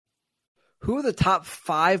Who are the top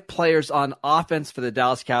 5 players on offense for the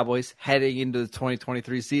Dallas Cowboys heading into the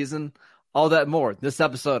 2023 season? All that and more this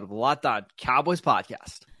episode of the Locked On Cowboys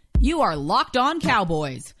podcast. You are Locked On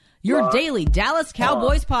Cowboys, your daily Dallas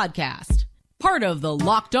Cowboys podcast. Part of the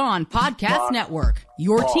Locked On Podcast Network,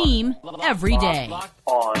 your team every day. Locked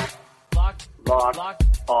on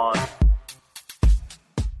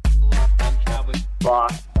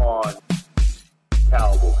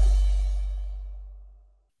Cowboys.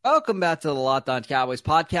 Welcome back to the Locked On Cowboys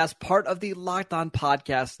podcast, part of the Locked On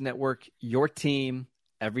Podcast Network, your team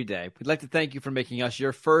every day. We'd like to thank you for making us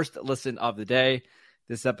your first listen of the day.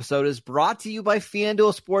 This episode is brought to you by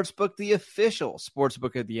FanDuel Sportsbook, the official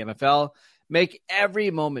sportsbook of the NFL. Make every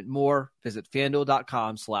moment more. Visit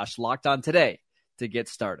FanDuel.com/LockedOn today to get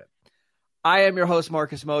started. I am your host,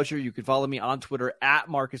 Marcus Mosher. You can follow me on Twitter at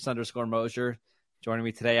Marcus_Mosher. Joining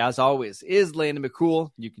me today, as always, is Landon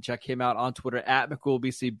McCool. You can check him out on Twitter at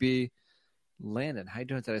McCoolBCB. Landon, how you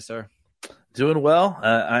doing today, sir? Doing well.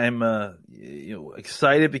 I'm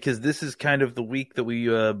excited because this is kind of the week that we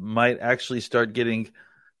might actually start getting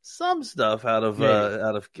some stuff out of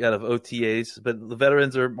OTAs. But the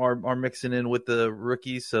veterans are mixing in with the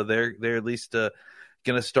rookies, so they're at least going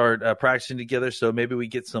to start practicing together. So maybe we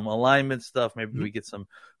get some alignment stuff. Maybe we get some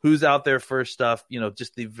who's out there first stuff.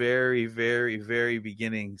 Just the very, very, very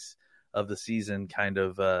beginnings of the season kind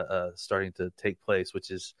of starting to take place, which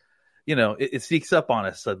is, it sneaks up on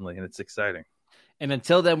us suddenly, and it's exciting. And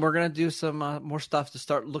until then, we're going to do some more stuff to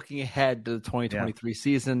start looking ahead to the 2023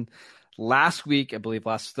 season. Last week, I believe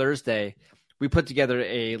last Thursday, we put together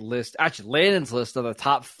a list, actually Landon's list of the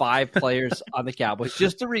top 5 players on the Cowboys.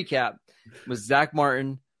 Just to recap, was Zach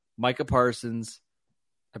Martin, Micah Parsons,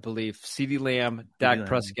 I believe CeeDee Lamb, Dak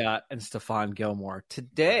Prescott, and Stephon Gilmore.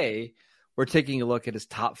 Today, we're taking a look at his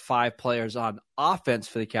top 5 players on offense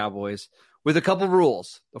for the Cowboys with a couple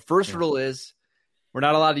rules. The first rule is we're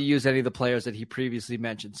not allowed to use any of the players that he previously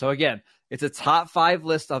mentioned. So again, it's a top 5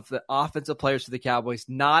 list of the offensive players for the Cowboys,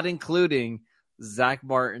 not including Zach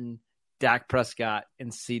Martin, Dak Prescott,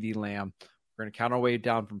 and CeeDee Lamb. We're going to count our way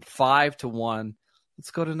down from 5 to 1.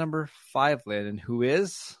 Let's go to number 5, Landon, who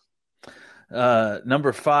is?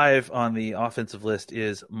 Number 5 on the offensive list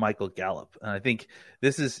is Michael Gallup. And I think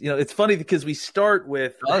this is, it's funny because we start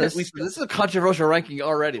with... this is a controversial ranking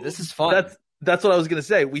already. This is fun. That's what I was going to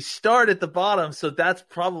say. We start at the bottom, so that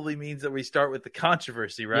probably means that we start with the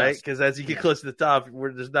controversy, right? Because as you get close to the top,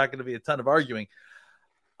 there's not going to be a ton of arguing.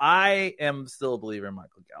 I am still a believer in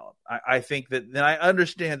Michael Gallup. I think that, and I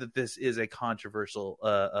understand that this is a controversial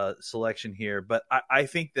selection here, but I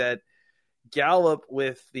think that Gallup,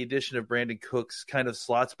 with the addition of Brandon Cooks, kind of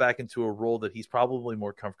slots back into a role that he's probably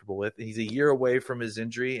more comfortable with. He's a year away from his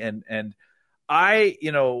injury, and I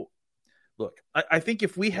think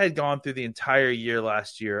if we had gone through the entire year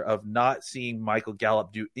last year of not seeing Michael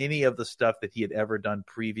Gallup do any of the stuff that he had ever done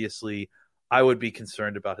previously, I would be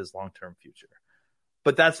concerned about his long-term future.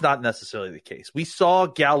 But that's not necessarily the case. We saw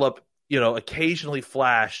Gallup, occasionally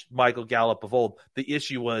flash Michael Gallup of old. The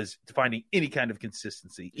issue was finding any kind of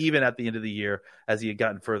consistency, even at the end of the year as he had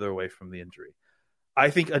gotten further away from the injury. I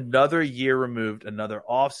think another year removed, another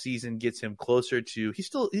off season gets him closer to. He's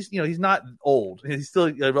not old. He's still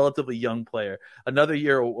a relatively young player. Another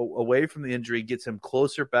year away from the injury gets him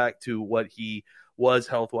closer back to what he was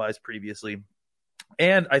health wise previously.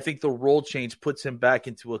 And I think the role change puts him back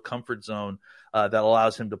into a comfort zone that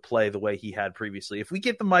allows him to play the way he had previously. If we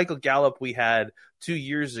get the Michael Gallup we had 2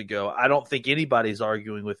 years ago, I don't think anybody's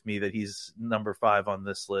arguing with me that he's number 5 on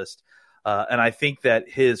this list. And I think that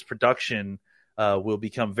his production will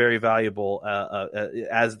become very valuable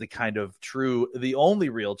as the kind of the only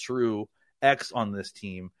real true X on this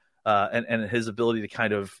team. And his ability to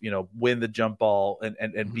kind of, win the jump ball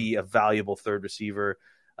and be a valuable third receiver.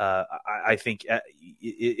 I think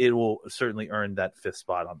it will certainly earn that 5th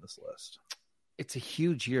spot on this list. It's a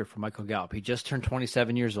huge year for Michael Gallup. He just turned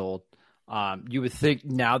 27 years old. You would think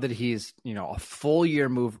now that he's, a full year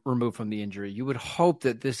removed from the injury, you would hope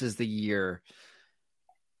that this is the year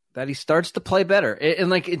that he starts to play better.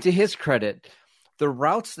 And to his credit, the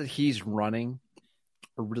routes that he's running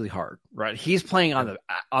are really hard, right? He's playing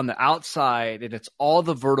on the outside, and it's all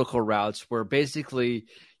the vertical routes where basically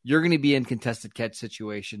you're going to be in contested catch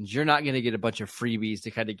situations. You're not going to get a bunch of freebies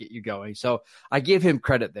to kind of get you going. So I give him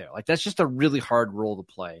credit there. That's just a really hard role to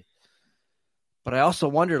play. But I also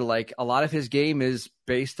wonder, a lot of his game is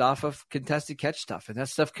based off of contested catch stuff, and that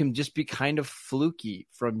stuff can just be kind of fluky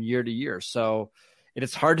from year to year. So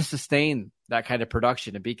it's hard to sustain that kind of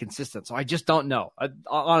production and be consistent. So I just don't know.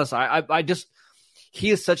 Honestly, he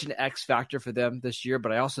is such an X factor for them this year,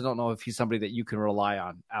 but I also don't know if he's somebody that you can rely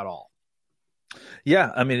on at all.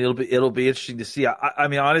 Yeah, I mean it'll be interesting to see. I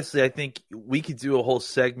mean, honestly, I think we could do a whole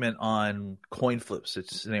segment on coin flip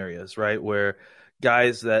scenarios, right? Where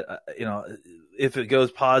guys that if it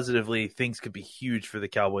goes positively, things could be huge for the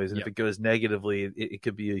Cowboys, and if it goes negatively, it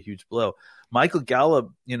could be a huge blow. Michael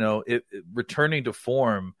Gallup, returning to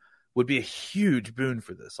form would be a huge boon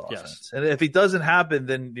for this offense. Yes. And if it doesn't happen,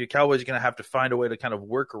 then the Cowboys are going to have to find a way to kind of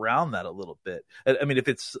work around that a little bit. I mean, if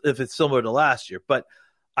it's similar to last year, but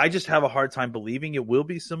I just have a hard time believing it will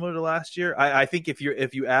be similar to last year. I think if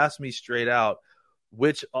you ask me straight out,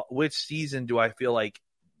 which season do I feel like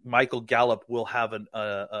Michael Gallup will have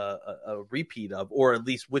a repeat of, or at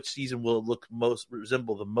least which season will it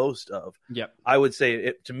resemble the most of? Yep. I would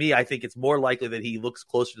say to me, I think it's more likely that he looks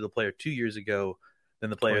closer to the player 2 years ago than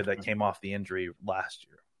the player that came off the injury last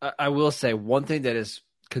year. I will say one thing that is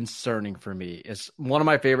concerning for me is one of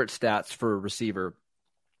my favorite stats for a receiver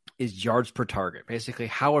is yards per target. Basically,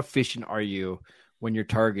 how efficient are you when you're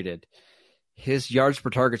targeted? His yards per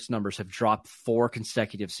targets numbers have dropped 4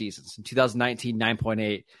 consecutive seasons. In 2019,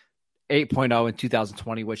 9.8, 8.0 in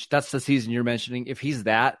 2020, which that's the season you're mentioning. If he's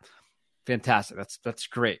that, fantastic. That's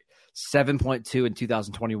great. 7.2 in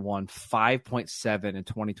 2021, 5.7 in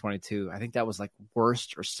 2022. I think that was like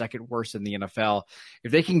worst or second worst in the NFL.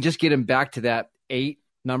 If they can just get him back to that 8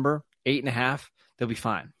 number, 8.5, they'll be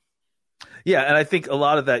fine. Yeah, and I think a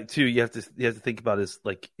lot of that too you have to think about is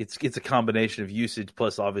like it's a combination of usage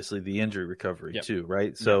plus obviously the injury recovery too,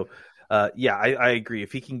 right? So I agree.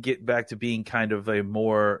 If he can get back to being kind of a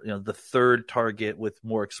more, the third target with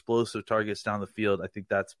more explosive targets down the field, I think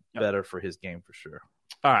that's better for his game for sure.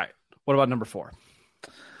 All right. What about number 4?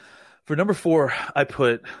 For number 4,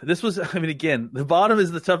 again, the bottom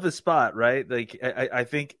is the toughest spot, right? Like I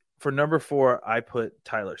think for number 4, I put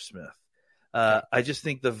Tyler Smith. I just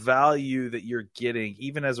think the value that you're getting,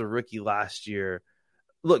 even as a rookie last year,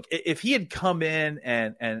 look, if he had come in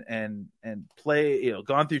and play,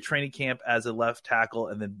 gone through training camp as a left tackle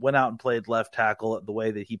and then went out and played left tackle the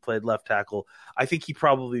way that he played left tackle, I think he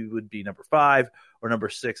probably would be number 5 or number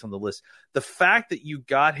 6 on the list. The fact that you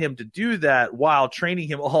got him to do that while training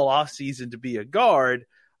him all offseason to be a guard,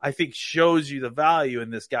 I think shows you the value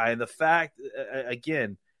in this guy. And the fact,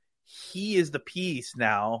 again, he is the piece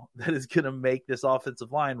now that is going to make this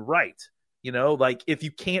offensive line right. Like if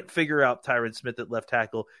you can't figure out Tyron Smith at left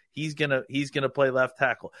tackle, he's gonna play left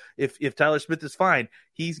tackle. If Tyler Smith is fine,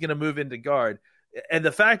 he's gonna move into guard. And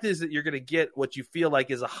the fact is that you're gonna get what you feel like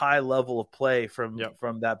is a high level of play from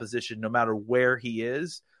that position, no matter where he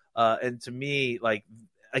is. And to me, like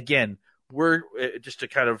again, we're just to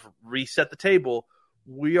kind of reset the table.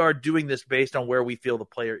 We are doing this based on where we feel the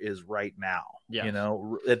player is right now. Yeah.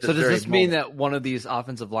 So does this mean that one of these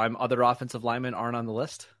other offensive linemen aren't on the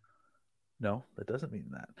list? No, that doesn't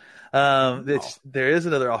mean that. There is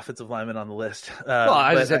another offensive lineman on the list.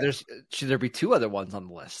 Just said should there be 2 other ones on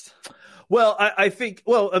the list? Well, I think.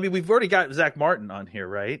 Well, I mean, we've already got Zach Martin on here,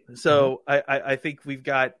 right? So I think we've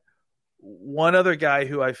got one other guy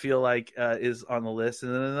who I feel like is on the list,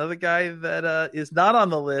 and then another guy that is not on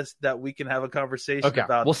the list that we can have a conversation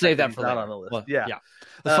about. We'll save that for later. Not on the list. Well, yeah.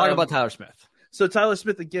 Let's talk about Tyler Smith. So Tyler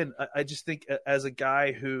Smith, again, I just think as a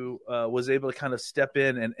guy who was able to kind of step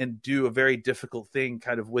in and do a very difficult thing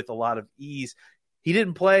kind of with a lot of ease, he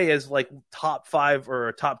didn't play as like top 5 or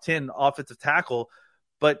a top 10 offensive tackle,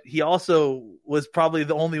 but he also was probably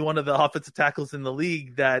the only one of the offensive tackles in the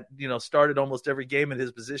league that, started almost every game in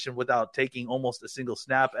his position without taking almost a single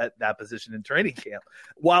snap at that position in training camp,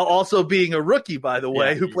 while also being a rookie, by the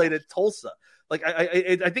way, who played at Tulsa. Like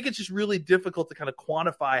I think it's just really difficult to kind of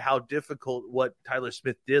quantify how difficult what Tyler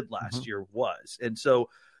Smith did last year was. And so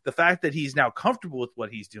the fact that he's now comfortable with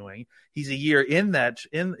what he's doing, he's a year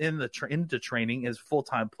into training as a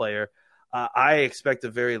full-time player. I expect a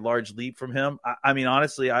very large leap from him. I mean,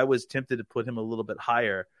 honestly, I was tempted to put him a little bit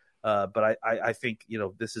higher, but I think,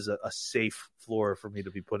 this is a safe floor for me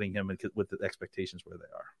to be putting him in with the expectations where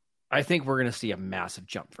they are. I think we're going to see a massive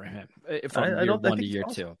jump for him from year 1 to year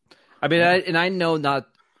 2. I mean, I know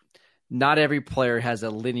not every player has a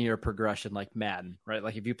linear progression like Madden, right?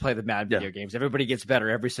 Like if you play the Madden video games, everybody gets better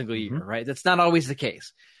every single year, right? That's not always the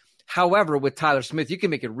case. However, with Tyler Smith, you can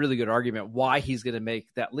make a really good argument why he's going to make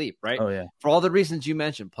that leap, right? Oh, yeah. For all the reasons you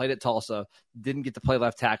mentioned, played at Tulsa, didn't get to play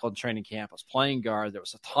left tackle in training camp, was playing guard. There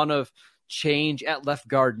was a ton of change at left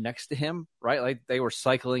guard next to him, right? Like they were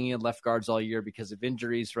cycling in left guards all year because of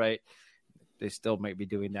injuries, right? They still might be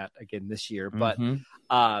doing that again this year. But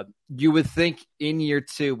you would think in year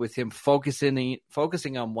 2 with him focusing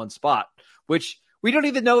on one spot, which we don't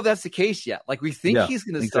even know if that's the case yet. Like we think he's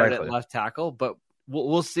going to start at left tackle, but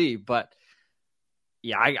we'll see. But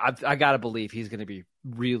yeah, I got to believe he's going to be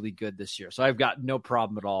really good this year. So I've got no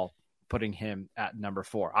problem at all putting him at number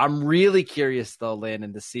 4. I'm really curious, though,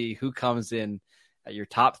 Landon, to see who comes in at your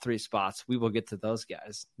top 3 spots. We will get to those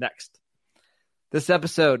guys next. This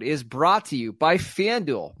episode is brought to you by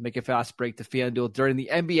FanDuel. Make a fast break to FanDuel during the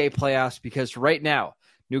NBA playoffs because right now,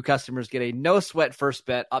 new customers get a no-sweat first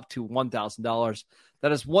bet up to $1,000.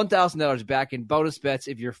 That is $1,000 back in bonus bets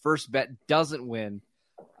if your first bet doesn't win.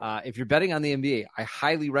 If you're betting on the NBA, I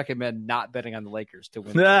highly recommend not betting on the Lakers to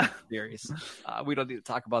win the series. We don't need to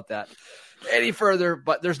talk about that any further,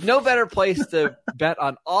 but there's no better place to bet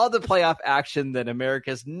on all the playoff action than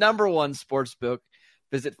America's #1 sports book.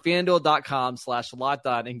 Visit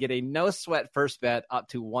FanDuel.com/LockedOn and get a no-sweat first bet up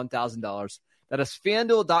to $1,000. That is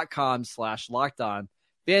FanDuel.com/LockedOn.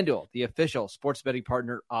 FanDuel, the official sports betting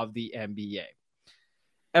partner of the NBA.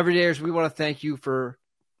 Everydayers, we want to thank you for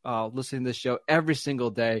listening to this show every single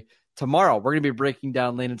day. Tomorrow, we're going to be breaking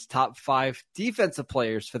down Landon's top 5 defensive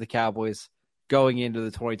players for the Cowboys going into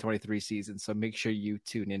the 2023 season. So make sure you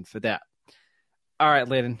tune in for that. All right,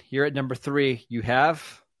 Landon, you're at number 3. You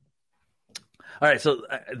have... All right, so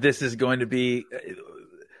this is going to be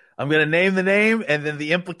I'm going to name the name, and then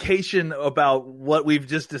the implication about what we've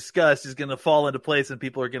just discussed is going to fall into place, and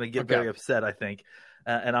people are going to get very upset, I think.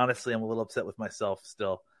 And honestly, I'm a little upset with myself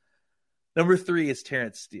still. Number 3 is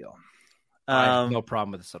Terrence Steele. I have no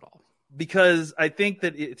problem with this at all. Because I think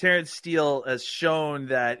that Terrence Steele has shown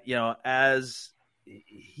that, as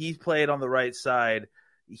he played on the right side,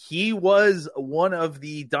 he was one of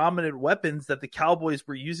the dominant weapons that the Cowboys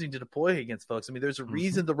were using to deploy against folks. I mean, there's a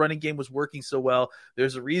reason the running game was working so well.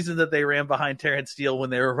 There's a reason that they ran behind Terrence Steele when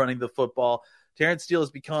they were running the football. Terrence Steele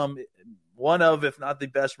has become one of, if not the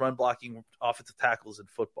best run blocking offensive tackles in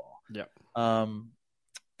football. Yeah.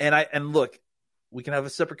 And look, we can have a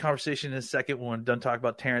separate conversation in a second when we're done talking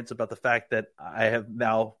about Terrence, about the fact that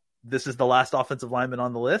this is the last offensive lineman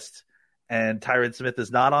on the list, and Tyron Smith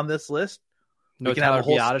is not on this list. No Tyler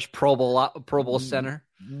Biadasz, Pro Bowl center.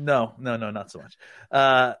 No, not so much.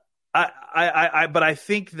 But I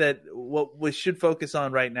think that what we should focus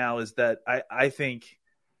on right now is that I think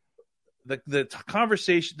the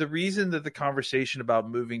conversation, the reason that the conversation about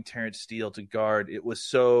moving Terrence Steele to guard, it was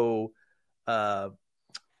so, it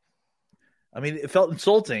felt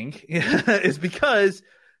insulting, is because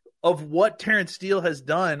of what Terrence Steele has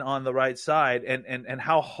done on the right side and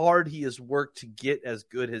how hard he has worked to get as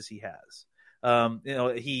good as he has. We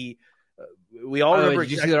all remember.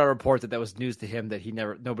 Did you see that report that was news to him that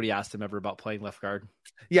nobody asked him ever about playing left guard?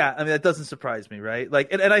 Yeah, that doesn't surprise me, right? Like,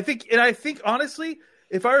 and I think honestly,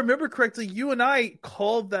 if I remember correctly, you and I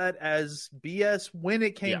called that as BS when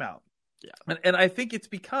it came out. Yeah, and I think it's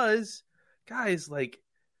because guys like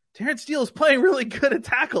Terrence Steele is playing really good at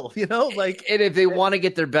tackle, and if they want to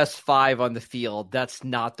get their best 5 on the field, that's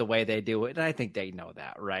not the way they do it. And I think they know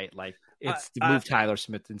that, right? Like, it's to move Tyler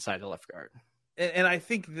Smith inside the left guard. And I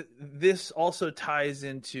think this also ties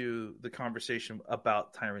into the conversation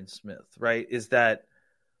about Tyron Smith, right? Is that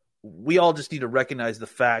we all just need to recognize the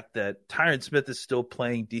fact that Tyron Smith is still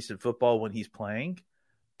playing decent football when he's playing,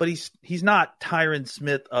 but he's not Tyron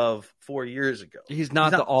Smith of 4 years ago. He's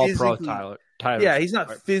not the all-pro Tyler. Yeah, he's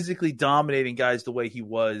not physically dominating guys the way he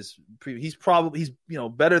was. He's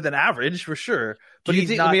better than average for sure. But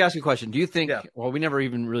let me ask you a question. Do you think? Yeah. Well, we never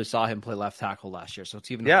even really saw him play left tackle last year, so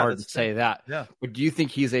it's even hard to say that. Yeah. But do you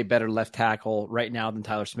think he's a better left tackle right now than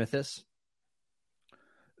Tyler Smith is?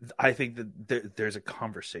 I think that there's a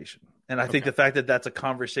conversation, and I think the fact that that's a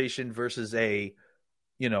conversation versus a,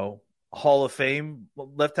 Hall of Fame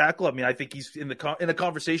left tackle. I think he's in a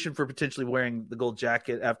conversation for potentially wearing the gold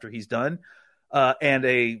jacket after he's done. And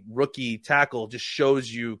a rookie tackle just shows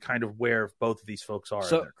you kind of where both of these folks are in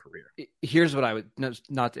their career. Here's what I would,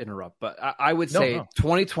 not to interrupt, but I would say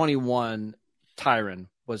 2021 Tyron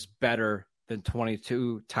was better than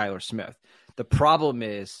 22 Tyler Smith. The problem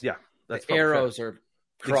is the arrows are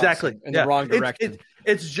exactly in the wrong direction.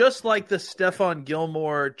 It's just like the Stephon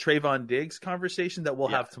Gilmore, Trayvon Diggs conversation that we'll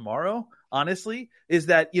have tomorrow, honestly, is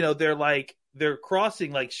that, they're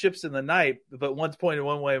crossing like ships in the night, but one's pointed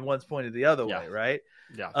one way and one's pointed the other way, right?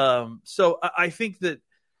 Yeah. So I think that,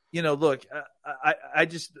 look, I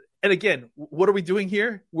just, and again, what are we doing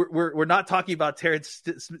here? We're not talking about Terrence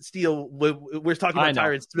Steele. We're talking about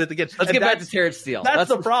Tyron Smith again. Let's get back to Terrence Steele. That's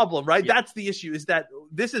the problem, right? Yeah. That's the issue, is that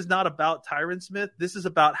this is not about Tyron Smith. This is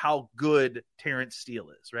about how good Terrence Steele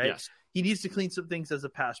is, right? Yes. He needs to clean some things as a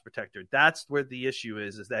pass protector. That's where the issue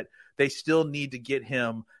is that they still need to get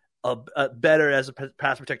him better as a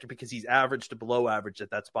pass protector, because he's average to below average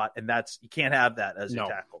at that spot, and you can't have that as a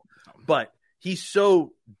tackle. But he's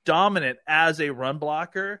so dominant as a run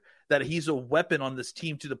blocker that he's a weapon on this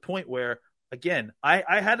team to the point where, again,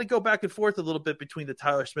 I had to go back and forth a little bit between the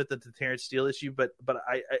Tyler Smith and the Terrence Steele issue, but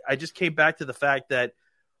I just came back to the fact that,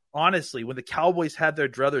 honestly, when the Cowboys had their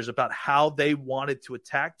druthers about how they wanted to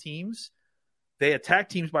attack teams, they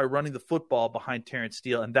attacked teams by running the football behind Terrence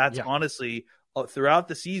Steele, and that's honestly throughout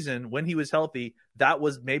the season when he was healthy, that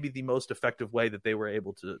was maybe the most effective way that they were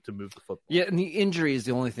able to move the football. Yeah, and the injury is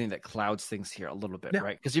the only thing that clouds things here a little bit,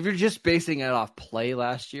 right? Because if you're just basing it off play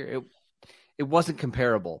last year, it wasn't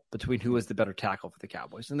comparable between who was the better tackle for the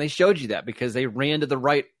Cowboys. And they showed you that because they ran to the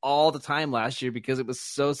right all the time last year because it was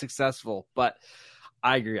so successful. But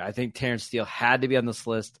I agree. I think Terrence Steele had to be on this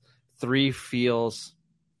list. 3 feels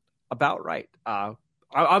about right. I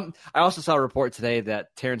also saw a report today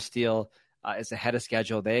that Terrence Steele is ahead of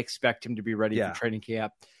schedule. They expect him to be ready for training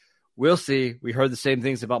camp. We'll see. We heard the same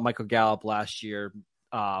things about Michael Gallup last year,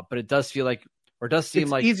 but it does feel like, or it does seem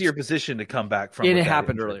it's like easier position to come back from. And it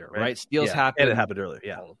happened earlier, right? Steele's happened. And it happened earlier,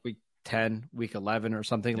 week 10, week 11 or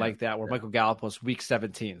something like that, where Michael Gallup was week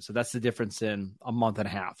 17. So that's the difference in a month and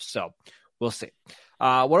a half. So we'll see.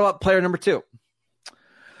 What about player number 2?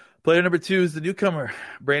 Player number 2 is the newcomer,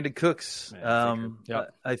 Brandon Cooks.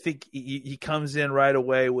 I think he comes in right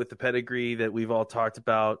away with the pedigree that we've all talked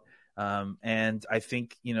about. And I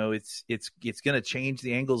think, it's going to change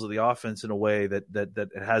the angles of the offense in a way that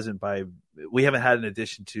it hasn't we haven't had an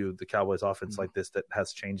addition to the Cowboys offense like this that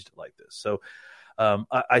has changed it like this. So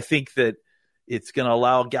I think that it's going to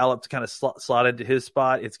allow Gallup to kind of slot into his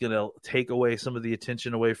spot. It's going to take away some of the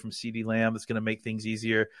attention away from CeeDee Lamb. It's going to make things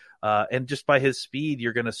easier. And just by his speed,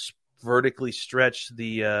 you're going to vertically stretch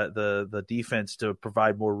the defense to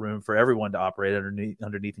provide more room for everyone to operate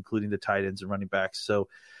underneath, including the tight ends and running backs. So,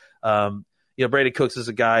 Brandon Cooks is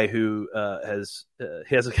a guy who has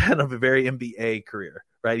a kind of a very NBA career,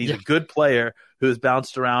 right? He's a good player who has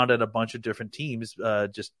bounced around at a bunch of different teams,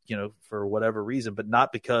 just for whatever reason, but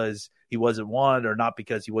not because he wasn't wanted or not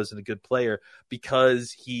because he wasn't a good player,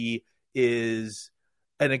 because he is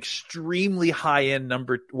an extremely high-end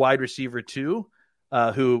wide receiver 2,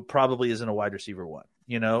 who probably isn't a wide receiver 1,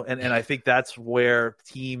 and I think that's where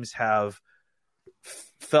teams have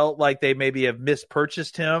felt like they maybe have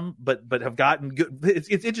mispurchased him, but have gotten good.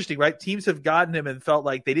 It's interesting, right? Teams have gotten him and felt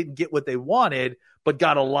like they didn't get what they wanted, but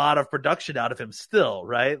got a lot of production out of him still,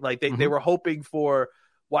 right? Like they were hoping for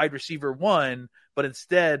wide receiver 1, but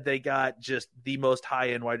instead they got just the most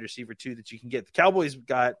high-end wide receiver 2 that you can get. The Cowboys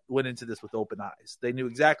went into this with open eyes. They knew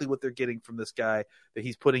exactly what they're getting from this guy, that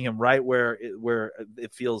he's putting him right where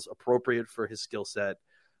it feels appropriate for his skill set.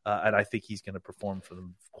 And I think he's going to perform for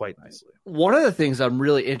them quite nicely. One of the things I'm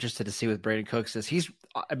really interested to see with Brandon Cooks is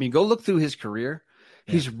go look through his career.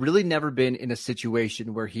 Yeah. He's really never been in a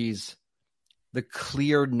situation where he's the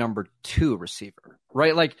clear number 2 receiver,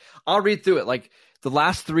 right? Like, I'll read through it. Like, the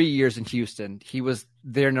last 3 years in Houston, he was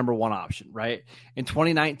their number 1 option, right? In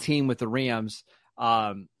 2019 with the Rams,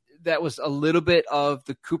 that was a little bit of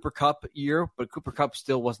the Cooper Kupp year, but Cooper Kupp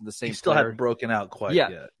still wasn't the same. He still hadn't broken out quite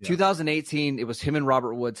yet. Yeah. 2018, it was him and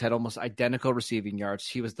Robert Woods had almost identical receiving yards.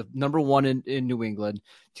 He was the number 1 in New England.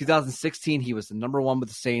 2016, he was the number 1 with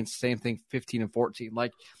the Saints. Same thing, 15 and 14.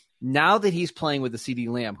 Like, now that he's playing with the CeeDee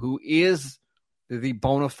Lamb, who is the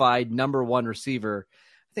bona fide number 1 receiver,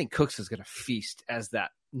 I think Cooks is going to feast as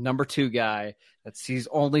that number 2 guy that sees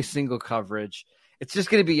only single coverage. It's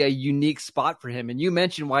just going to be a unique spot for him. And you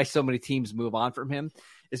mentioned why so many teams move on from him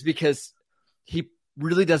is because he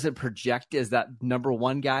really doesn't project as that number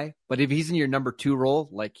 1 guy. But if he's in your number 2 role,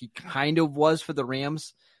 like he kind of was for the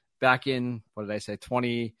Rams back in,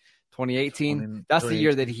 2018, that's the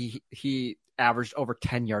year that he averaged over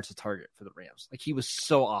 10 yards a target for the Rams. Like, he was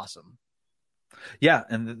so awesome. Yeah,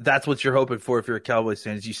 and that's what you're hoping for if you're a Cowboys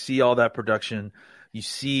fan, is you see all that production. You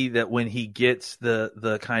see that when he gets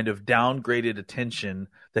the kind of downgraded attention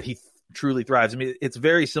that he truly thrives. I mean, it's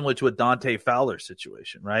very similar to a Dante Fowler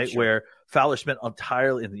situation, right? Sure. Where Fowler spent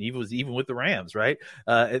entirely, and even with the Rams, right?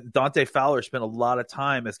 Dante Fowler spent a lot of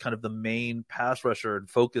time as kind of the main pass rusher and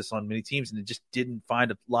focus on many teams, and it just didn't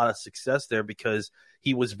find a lot of success there because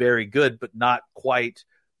he was very good, but not quite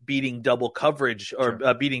beating double coverage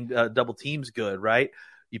or beating double teams good, right?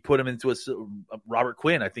 You put him into Robert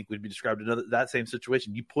Quinn, I think would be described that same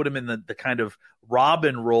situation. You put him in the kind of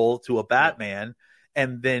Robin role to a Batman,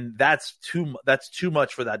 and then that's too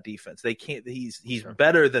much for that defense. They can't. He's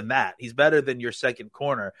better than that. He's better than your second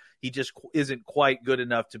corner. He just isn't quite good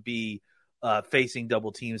enough to be facing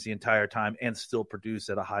double teams the entire time and still produce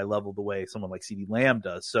at a high level the way someone like CeeDee Lamb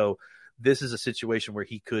does. So this is a situation where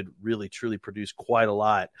he could really, truly produce quite a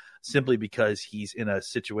lot simply because he's in a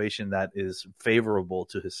situation that is favorable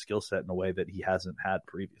to his skill set in a way that he hasn't had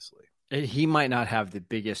previously. He might not have the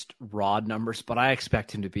biggest raw numbers, but I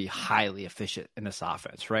expect him to be highly efficient in this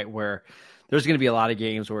offense, right? Where there's going to be a lot of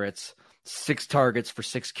games where it's 6 targets for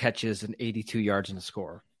 6 catches and 82 yards in the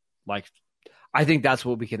score. Like, I think that's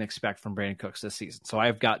what we can expect from Brandon Cooks this season. So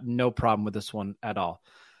I've got no problem with this one at all.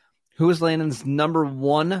 Who is Landon's number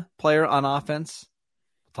 1 player on offense?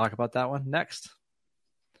 We'll talk about that one next.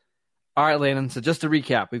 All right, Landon. So just to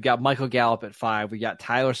recap, we've got Michael Gallup at 5. We got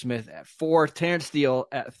Tyler Smith at 4, Terrence Steele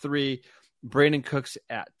at 3, Brandon Cooks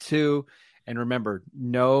at 2. And remember,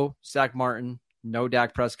 no Zach Martin, no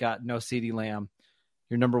Dak Prescott, no CeeDee Lamb.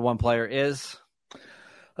 Your number 1 player is?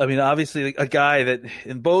 I mean, obviously, a guy that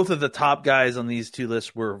in both of the top guys on these 2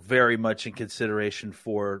 lists were very much in consideration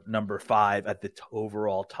for number 5 at the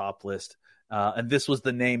overall top list. And this was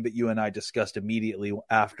the name that you and I discussed immediately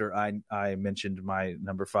after I mentioned my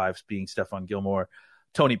number 5 being Stephon Gilmore,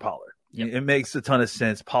 Tony Pollard. Yep. It makes a ton of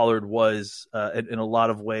sense. Pollard was, in a lot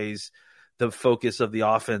of ways, the focus of the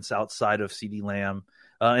offense outside of CeeDee Lamb.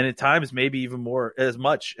 And at times, maybe even more, as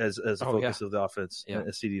much as the focus of the offense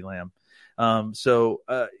as CeeDee Lamb.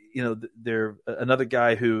 They're another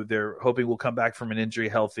guy who they're hoping will come back from an injury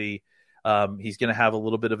healthy. He's going to have a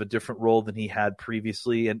little bit of a different role than he had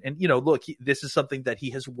previously. And look, this is something that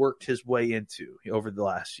he has worked his way into over the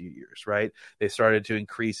last few years, right? They started to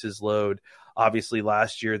increase his load. Obviously,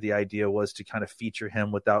 last year, the idea was to kind of feature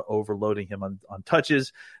him without overloading him on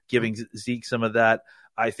touches, giving Zeke some of that.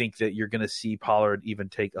 I think that you're going to see Pollard even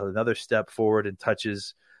take another step forward in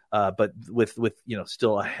touches, but with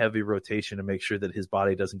still a heavy rotation to make sure that his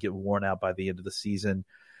body doesn't get worn out by the end of the season.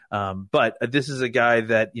 But this is a guy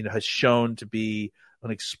that has shown to be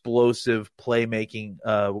an explosive playmaking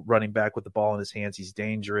running back with the ball in his hands. He's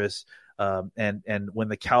dangerous. And when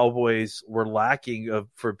the Cowboys were lacking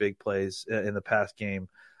for big plays in the past game,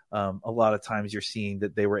 a lot of times you're seeing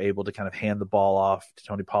that they were able to kind of hand the ball off to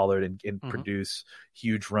Tony Pollard and produce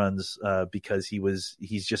huge runs because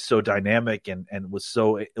he's just so dynamic and was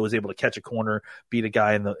able to catch a corner, beat a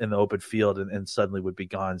guy in the open field and suddenly would be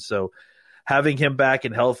gone. So having him back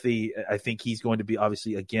and healthy, I think he's going to be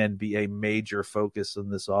obviously again be a major focus in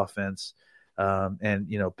this offense. And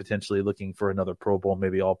potentially looking for another Pro Bowl,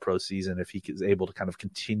 maybe all pro season if he is able to kind of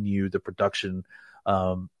continue the production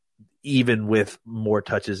even with more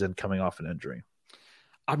touches and coming off an injury.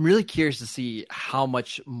 I'm really curious to see how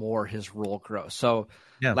much more his role grows. So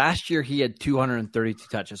last year he had 232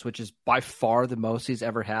 touches, which is by far the most he's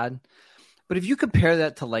ever had. But if you compare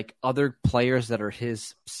that to like other players that are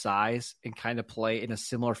his size and kind of play in a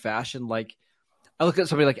similar fashion, like I look at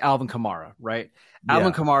somebody like Alvin Kamara, right? Yeah.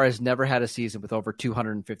 Alvin Kamara has never had a season with over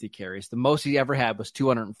 250 carries. The most he ever had was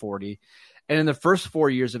 240. And in the first 4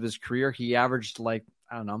 years of his career, he averaged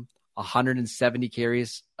 170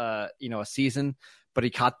 carries, a season, but he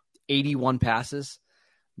caught 81 passes.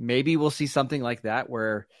 Maybe we'll see something like that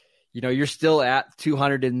where, you're still at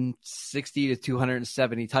 260 to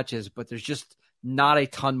 270 touches, but there's just not a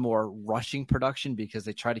ton more rushing production because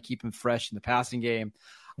they try to keep him fresh in the passing game.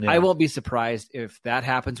 Yeah. I won't be surprised if that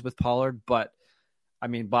happens with Pollard, but I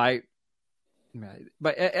mean, by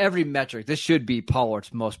every metric, this should be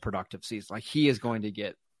Pollard's most productive season. Like he is going to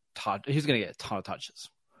get he's going to get a ton of touches.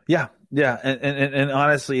 Yeah. And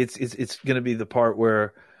honestly, it's going to be the part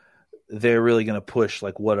where they're really going to push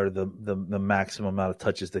like what are the maximum amount of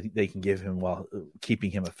touches that they can give him while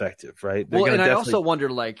keeping him effective, right? I also wonder,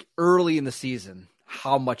 like early in the season,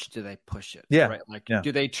 how much do they push it? Yeah. Right? Like,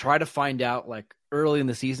 do they try to find out like early in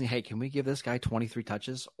the season, hey, can we give this guy 23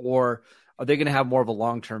 touches? Or are they going to have more of a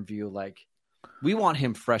long-term view? Like we want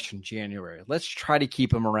him fresh in January. Let's try to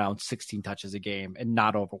keep him around 16 touches a game and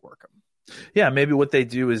not overwork him. Yeah. Maybe what they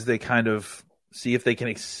do is they kind of see if they can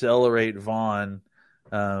accelerate Vaughn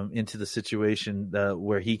into the situation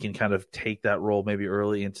where he can kind of take that role maybe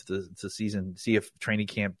early into the season, see if training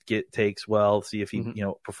camp takes well, see if he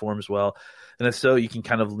performs well. And if so, you can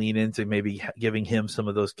kind of lean into maybe giving him some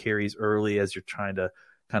of those carries early as you're trying to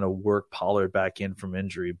kind of work Pollard back in from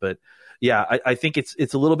injury. But yeah, I think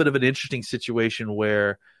it's a little bit of an interesting situation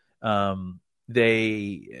where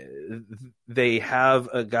they have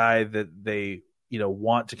a guy that they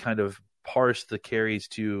want to kind of parse the carries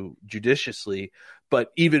to judiciously,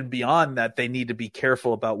 but even beyond that, they need to be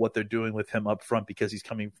careful about what they're doing with him up front because he's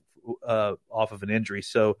coming off of an injury.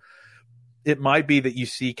 So it might be that you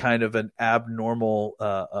see kind of an abnormal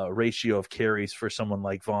ratio of carries for someone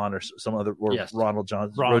like Vaughn or some other, or Ronald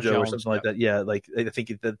Jones, Rojo or something like that. Yeah, like I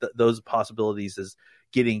think that those possibilities is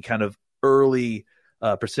getting kind of early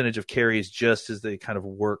percentage of carries just as they kind of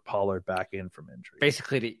work Pollard back in from injury.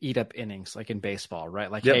 Basically to eat up innings like in baseball, right?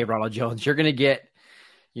 Like, hey, Ronald Jones, you're going to get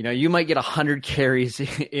You might get 100 carries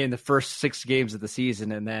in the first 6 games of the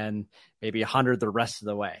season and then maybe 100 the rest of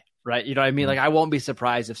the way, right? You know what I mean? Like, I won't be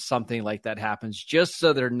surprised if something like that happens, just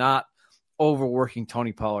so they're not overworking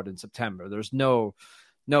Tony Pollard in September. There's no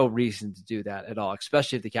reason to do that at all,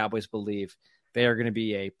 especially if the Cowboys believe they are going to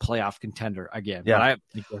be a playoff contender again. Yeah,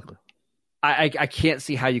 but exactly. I can't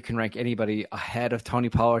see how you can rank anybody ahead of Tony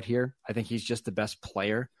Pollard here. I think he's just the best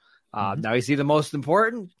player. Now, is he the most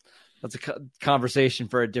important? That's a conversation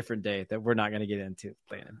for a different day that we're not going to get into,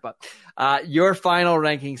 Landon. But your final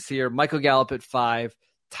rankings here: Michael Gallup at 5,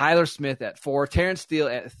 Tyler Smith at 4, Terrence Steele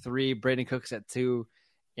at 3, Brandon Cooks at 2,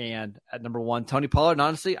 and at number 1, Tony Pollard. And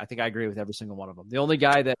honestly, I think I agree with every single one of them. The only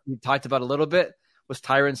guy that we talked about a little bit was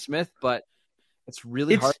Tyron Smith, but it's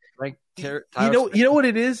really hard to rank Tyler Smith. You know what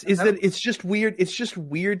it is that it's just weird. It's just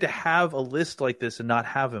weird to have a list like this and not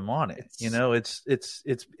have him on it.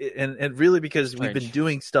 And really because we've been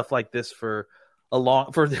doing stuff like this for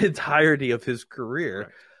the entirety of his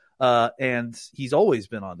career. Right. And he's always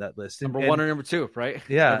been on that list. Number 1 or number 2, right?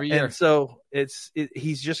 Yeah. Every year. And so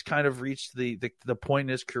he's just kind of reached the point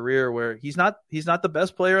in his career where he's not the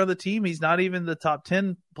best player on the team. He's not even the top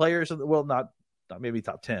 10 players not maybe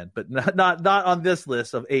top 10, but not on this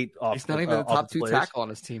list of 8. He's not even the top 2 tackle on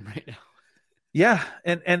his team right now. Yeah,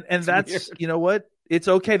 and that's weird. You know what? It's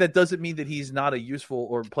okay. That doesn't mean that he's not a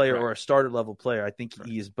useful player or a starter level player. I think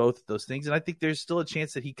he is both of those things, and I think there's still a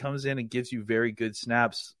chance that he comes in and gives you very good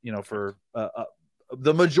snaps. For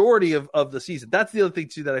the majority of the season. That's the other thing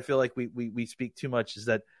too that I feel like we speak too much is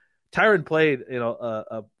that Tyron played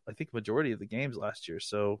I think majority of the games last year.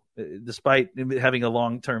 So despite having a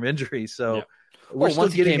long-term injury,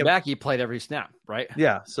 once he came back, he played every snap, right?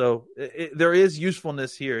 Yeah. So there is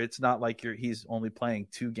usefulness here. It's not like he's only playing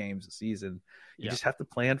 2 games a season. You just have to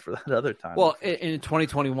plan for that other time. Well, in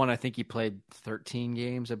 2021, I think he played 13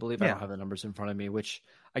 games, I believe. I don't have the numbers in front of me, which,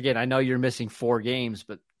 again, I know you're missing 4 games,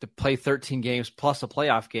 but to play 13 games plus a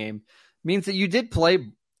playoff game means that you did play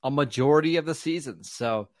a majority of the season.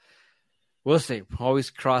 So we'll see. Always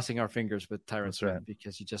crossing our fingers with Tyron Smith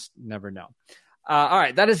because you just never know. All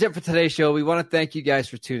right, that is it for today's show. We want to thank you guys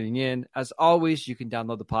for tuning in. As always, you can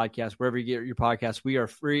download the podcast wherever you get your podcast. We are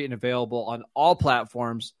free and available on all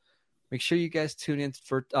platforms. Make sure you guys tune in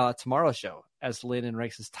for tomorrow's show as Landon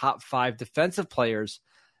ranks his top 5 defensive players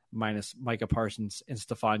minus Micah Parsons and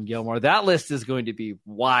Stephon Gilmore. That list is going to be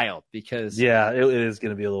wild because it is going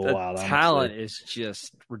to be a little wild. Talent is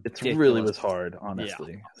just ridiculous. It really was hard,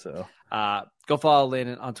 honestly. Yeah. So go follow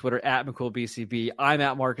Landon on Twitter at McCoolBCB. I'm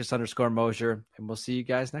at Marcus_Mosier, and we'll see you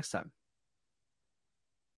guys next time.